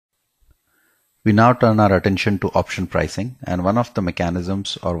We now turn our attention to option pricing, and one of the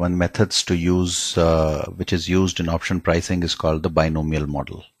mechanisms or one methods to use which is used in option pricing is called the binomial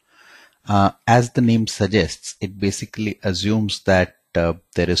model. As the name suggests, it basically assumes that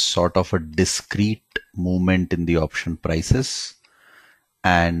there is sort of a discrete movement in the option prices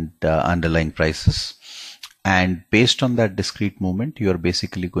and underlying prices, and based on that discrete movement you are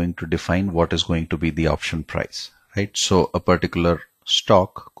basically going to define what is going to be the option price, right? So a particular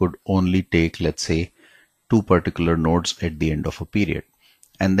stock could only take, let's say, 2 particular nodes at the end of a period,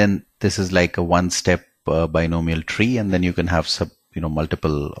 and then this is like a one-step binomial tree, and then you can have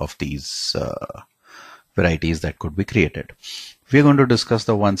multiple of these varieties that could be created. We're going to discuss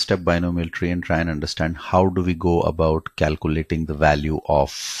the one-step binomial tree and try and understand how do we go about calculating the value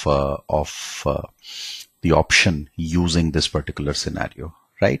of the option using this particular scenario,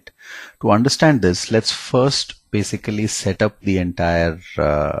 right? To understand this, let's first basically set up the entire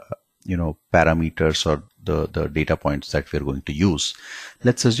parameters or the data points that we're going to use.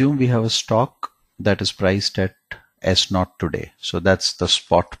 Let's assume we have a stock that is priced at S0 today. So that's the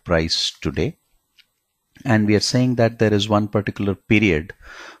spot price today. And we are saying that there is one particular period,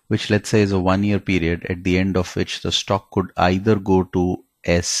 which let's say is a 1-year period, at the end of which the stock could either go to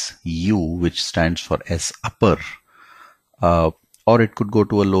SU, which stands for S upper, or it could go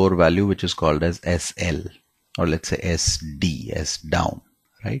to a lower value, which is called as SL, or let's say SD, S down,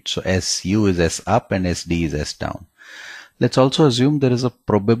 right? So SU is S up and SD is S down. Let's also assume there is a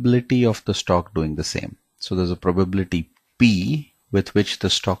probability of the stock doing the same. So there's a probability P with which the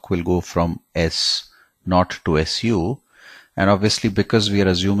stock will go from S not to SU, and obviously because we are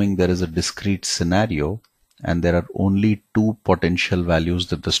assuming there is a discrete scenario and there are only 2 potential values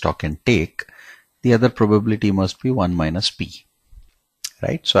that the stock can take, the other probability must be 1 minus P,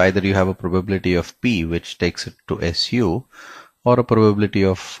 right? So either you have a probability of P which takes it to SU, or a probability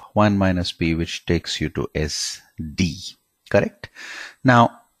of 1 minus P which takes you to SD, correct?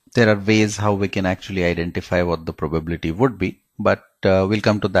 Now there are ways how we can actually identify what the probability would be, but we'll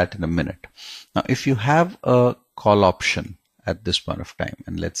come to that in a minute. Now, if you have a call option at this point of time,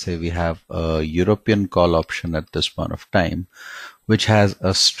 and let's say we have a European call option at this point of time, which has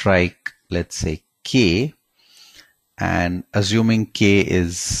a strike, let's say K, and assuming K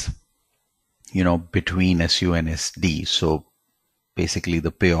is, between SU and SD. So basically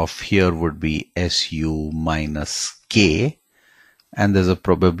the payoff here would be SU minus K, and there's a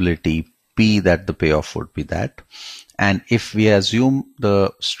probability P that the payoff would be that. And if we assume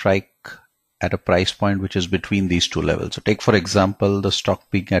the strike at a price point which is between these two levels, so take for example the stock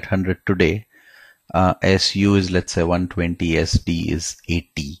being at 100 today, SU is let's say 120, SD is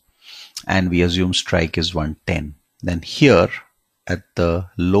 80, and we assume strike is 110. Then here at the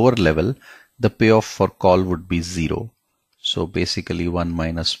lower level, the payoff for call would be 0. So basically 1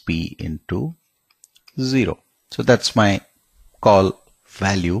 minus P into 0. So that's my call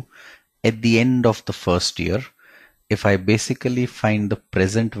value at the end of the first year. If I basically find the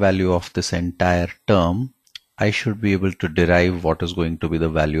present value of this entire term, I should be able to derive what is going to be the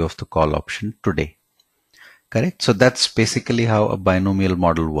value of the call option today. Correct? So that's basically how a binomial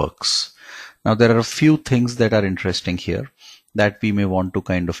model works. Now there are a few things that are interesting here that we may want to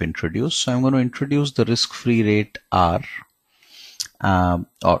kind of introduce. So I'm going to introduce the risk-free rate R,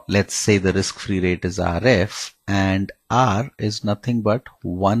 or let's say the risk-free rate is RF, and R is nothing but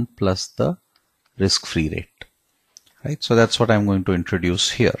 1 plus the risk-free rate. Right, so that's what I'm going to introduce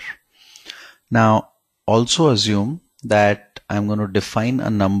here. Now also assume that I'm going to define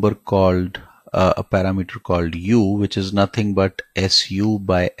a number called a parameter called U, which is nothing but SU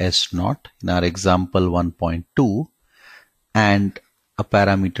by S0 in our example 1.2, and a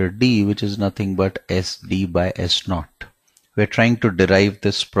parameter D, which is nothing but SD by S0. We're trying to derive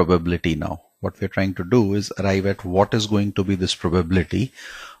this probability now. What we're trying to do is arrive at what is going to be this probability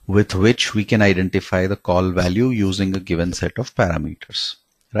with which we can identify the call value using a given set of parameters,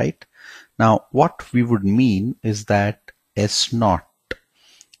 right? Now, what we would mean is that S0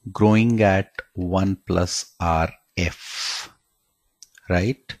 growing at 1 plus RF,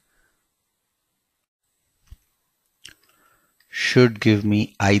 right, should give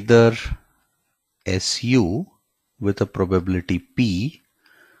me either SU with a probability P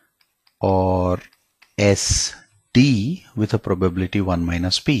or SD with a probability 1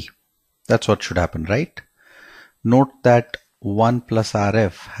 minus P. That's what should happen, right? Note that 1 plus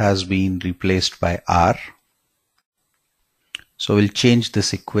RF has been replaced by R. So we'll change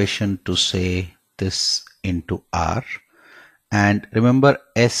this equation to say this into R. And remember,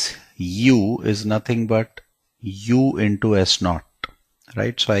 SU is nothing but U into S0,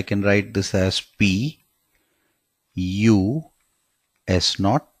 right? So I can write this as P U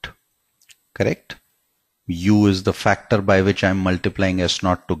S0, correct? U is the factor by which I'm multiplying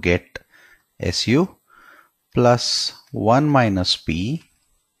S0 to get SU, plus 1 minus P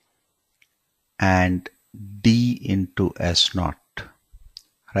and D into S0,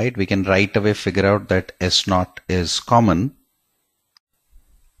 right? We can right away figure out that S0 is common.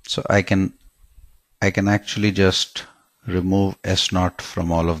 So I can actually just remove S0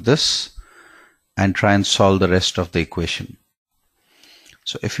 from all of this and try and solve the rest of the equation.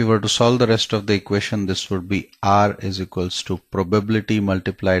 So if you were to solve the rest of the equation, this would be R is equals to probability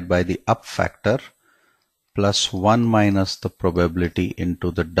multiplied by the up factor plus 1 minus the probability into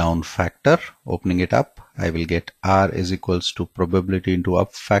the down factor. Opening it up, I will get R is equals to probability into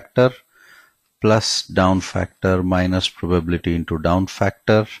up factor plus down factor minus probability into down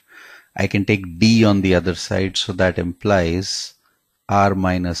factor. I can take D on the other side, so that implies R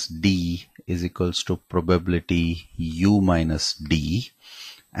minus D is equals to probability U minus D,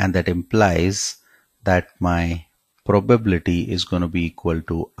 and that implies that my probability is going to be equal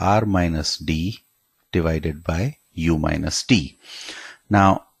to R minus D divided by U minus D.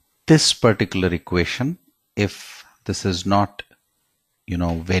 Now, this particular equation, if this is not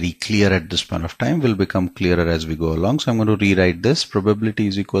very clear at this point of time, will become clearer as we go along. So I'm going to rewrite this. Probability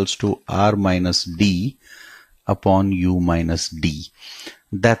is equals to R minus D upon U minus D.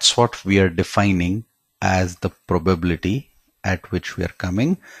 That's what we are defining as the probability at which we are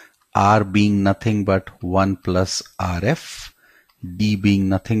coming. R being nothing but 1 plus RF, D being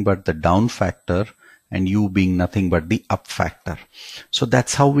nothing but the down factor, and U being nothing but the up factor. So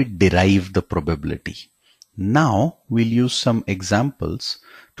that's how we derive the probability. Now we'll use some examples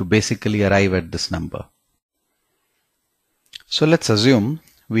to basically arrive at this number. So let's assume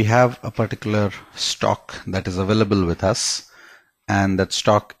we have a particular stock that is available with us, and that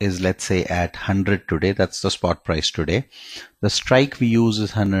stock is, let's say, at 100 today. That's the spot price today. The strike we use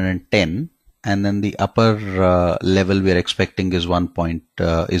is 110, and then the upper level we are expecting is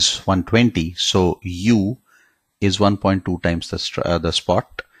 120. So U is 1.2 times the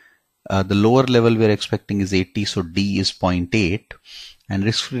spot. The lower level we are expecting is 80, so D is 0.8, and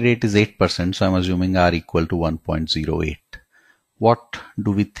risk-free rate is 8%, so I'm assuming R equal to 1.08. What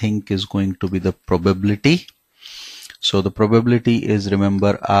do we think is going to be the probability? So the probability is,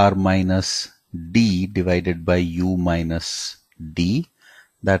 remember, R minus D divided by U minus D.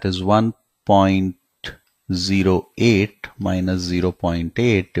 That is 1.08 minus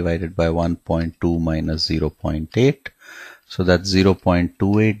 0.8 divided by 1.2 minus 0.8. So that's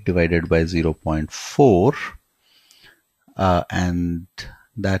 0.28 divided by 0.4, and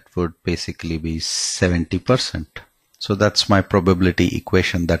that would basically be 70%. So that's my probability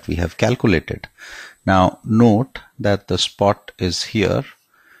equation that we have calculated. Now note that the spot is here.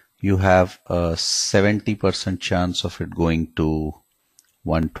 You have a 70% chance of it going to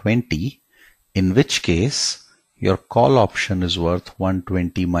 120, in which case your call option is worth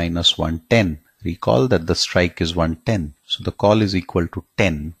 120 minus 110. Recall that the strike is 110, so the call is equal to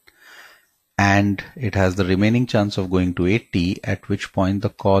 10, and it has the remaining chance of going to 80, at which point the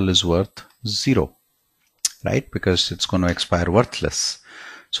call is worth 0, right? Because it's going to expire worthless.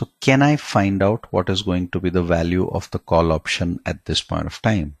 So can I find out what is going to be the value of the call option at this point of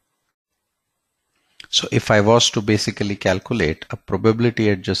time? So if I was to basically calculate a probability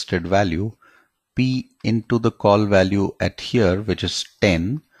adjusted value, P into the call value at here, which is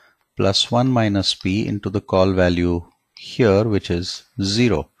 10, plus 1 minus P into the call value here, which is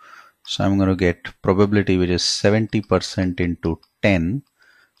 0. So I'm going to get probability which is 70% into 10.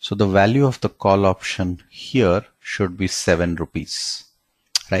 So the value of the call option here should be 7 rupees,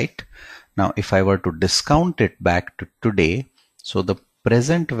 right? Now if I were to discount it back to today, so the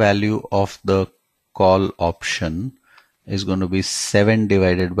present value of the call option is going to be 7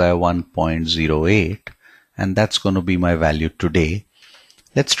 divided by 1.08, and that's going to be my value today.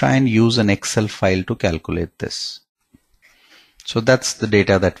 Let's try and use an Excel file to calculate this. So that's the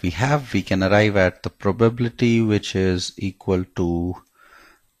data that we have. We can arrive at the probability which is equal to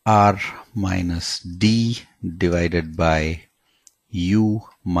R minus D divided by U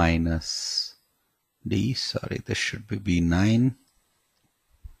minus D. Sorry, this should be B9.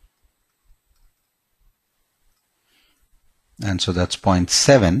 And so that's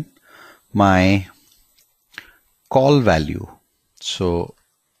 0.7. My call value. So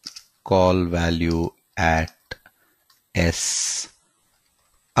call value at S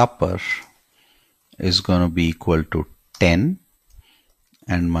upper is going to be equal to 10,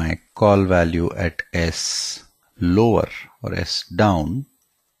 and my call value at S lower or S down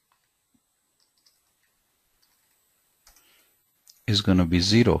is going to be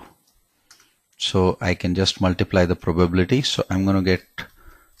 0. So I can just multiply the probability. So I'm going to get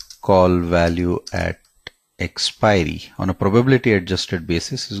call value at expiry on a probability adjusted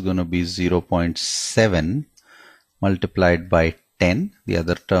basis is going to be 0.7 multiplied by 10. The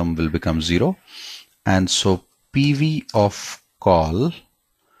other term will become 0. And so PV of call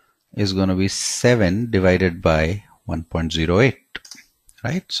is going to be 7 divided by 1.08.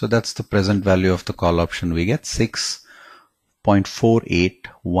 Right? So that's the present value of the call option. We get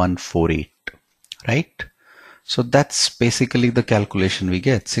 6.48148. Right? So that's basically the calculation we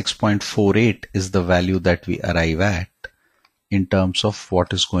get. 6.48 is the value that we arrive at in terms of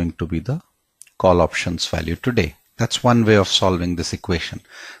what is going to be the call options value today. That's one way of solving this equation.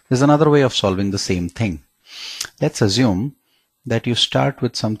 There's another way of solving the same thing. Let's assume that you start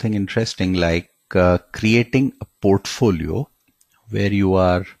with something interesting like creating a portfolio where you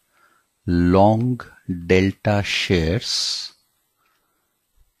are long delta shares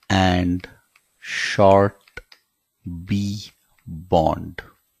and short B bond,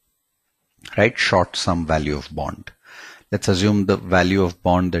 right? Short some value of bond. Let's assume the value of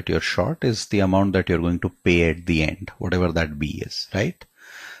bond that you're short is the amount that you're going to pay at the end, whatever that B is, right?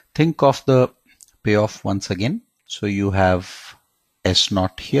 Think of the payoff once again. So you have S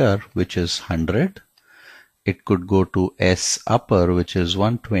naught here, which is 100. It could go to S upper, which is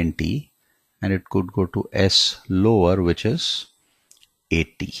 120, and it could go to S lower, which is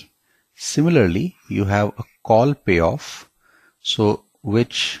 80. Similarly, you have a call payoff, so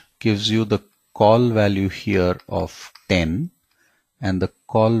which gives you the call value here of 10 and the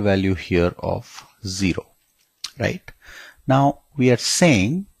call value here of 0, right? Now we are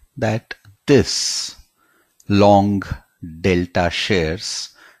saying that this long delta shares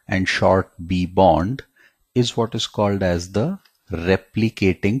and short B bond is what is called as the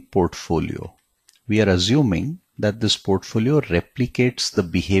replicating portfolio. We are assuming that this portfolio replicates the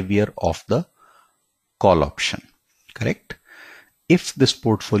behavior of the call option, correct? If this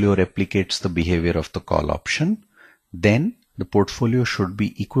portfolio replicates the behavior of the call option, then the portfolio should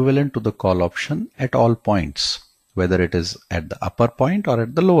be equivalent to the call option at all points, whether it is at the upper point or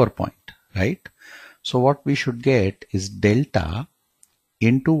at the lower point, right? So what we should get is delta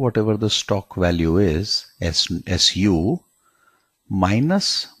into whatever the stock value is, SU,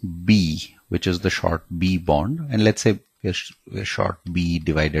 minus B, which is the short B bond, and let's say we're short B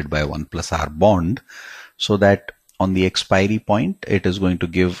divided by 1 plus R bond, so that on the expiry point it is going to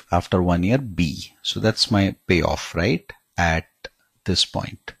give after 1 year B. So that's my payoff, right, at this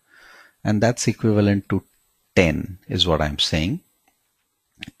point, and that's equivalent to 10 is what I'm saying.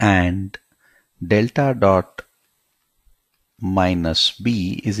 And delta dot minus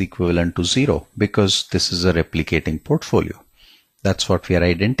B is equivalent to 0 because this is a replicating portfolio. That's what we are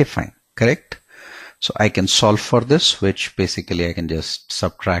identifying, correct? So I can solve for this, which basically I can just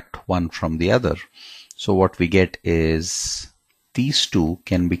subtract one from the other. So what we get is these two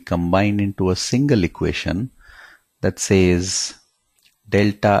can be combined into a single equation that says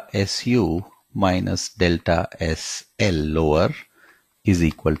delta SU minus delta SL lower is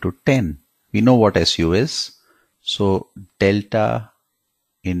equal to 10. We know what SU is. So delta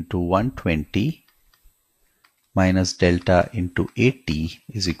into 120 minus delta into 80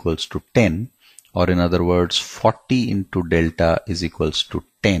 is equals to 10, or in other words 40 into delta is equals to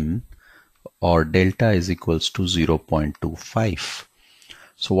 10, or delta is equals to 0.25.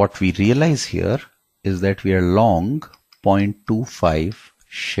 So what we realize here is that we are long 0.25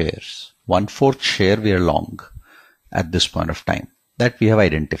 shares. 1/4 share we are long at this point of time that we have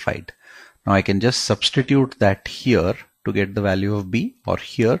identified. Now I can just substitute that here to get the value of B, or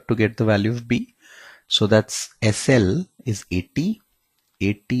here to get the value of B. So that's SL is 80.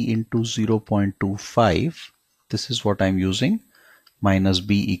 80 into 0.25. This is what I'm using. Minus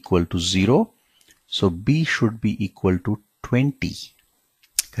B equal to 0. So B should be equal to 20.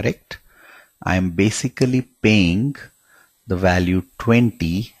 Correct? I'm basically paying the value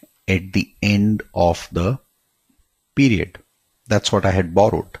 20 at the end of the period. That's what I had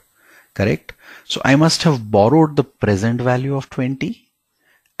borrowed. Correct? So I must have borrowed the present value of 20.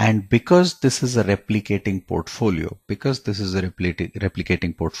 And because this is a replicating portfolio,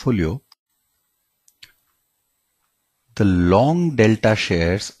 the long delta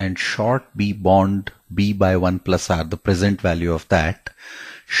shares and short B bond B by 1 plus R, the present value of that,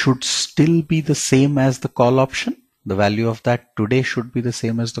 should still be the same as the call option. The value of that today should be the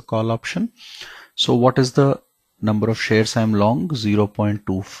same as the call option. So what is the number of shares I'm long?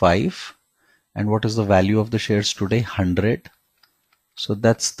 0.25. And what is the value of the shares today? 100. So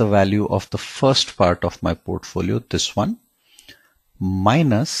that's the value of the first part of my portfolio, this one,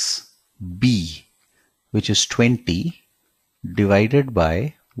 minus B, which is 20, divided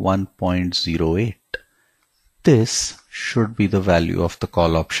by 1.08. this should be the value of the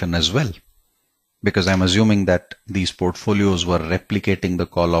call option as well, because I'm assuming that these portfolios were replicating the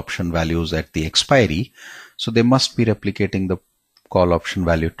call option values at the expiry, so they must be replicating the call option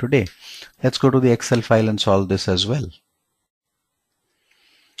value today. Let's go to the Excel file and solve this as well.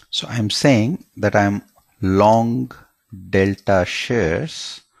 So I'm saying that I'm long delta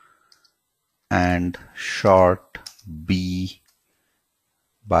shares and short B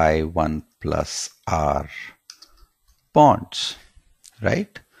by 1 plus R bonds,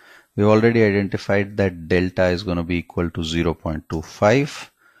 right? We've already identified that delta is going to be equal to 0.25.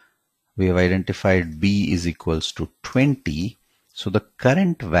 We have identified B is equals to 20. So the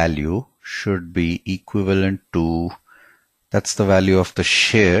current value should be equivalent to, that's the value of the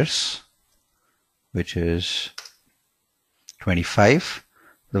shares, which is 25.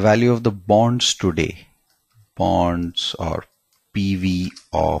 The value of the bonds today, bonds or PV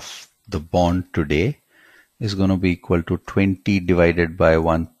of the bond today, is going to be equal to 20 divided by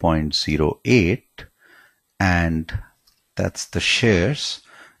 1.08, and that's the shares,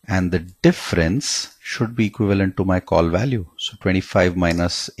 and the difference should be equivalent to my call value. So 25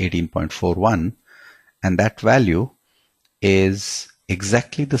 minus 18.41, and that value is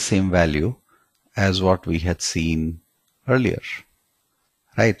exactly the same value as what we had seen earlier,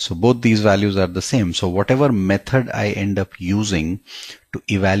 right? So both these values are the same. So whatever method I end up using to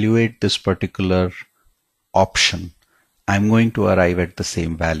evaluate this particular option, I'm going to arrive at the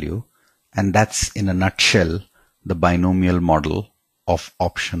same value, and that's in a nutshell the binomial model of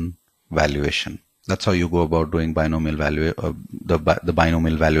option valuation. That's how you go about doing binomial value, the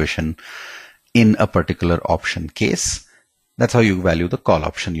binomial valuation in a particular option case. That's how you value the call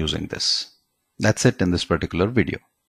option using this. That's it in this particular video.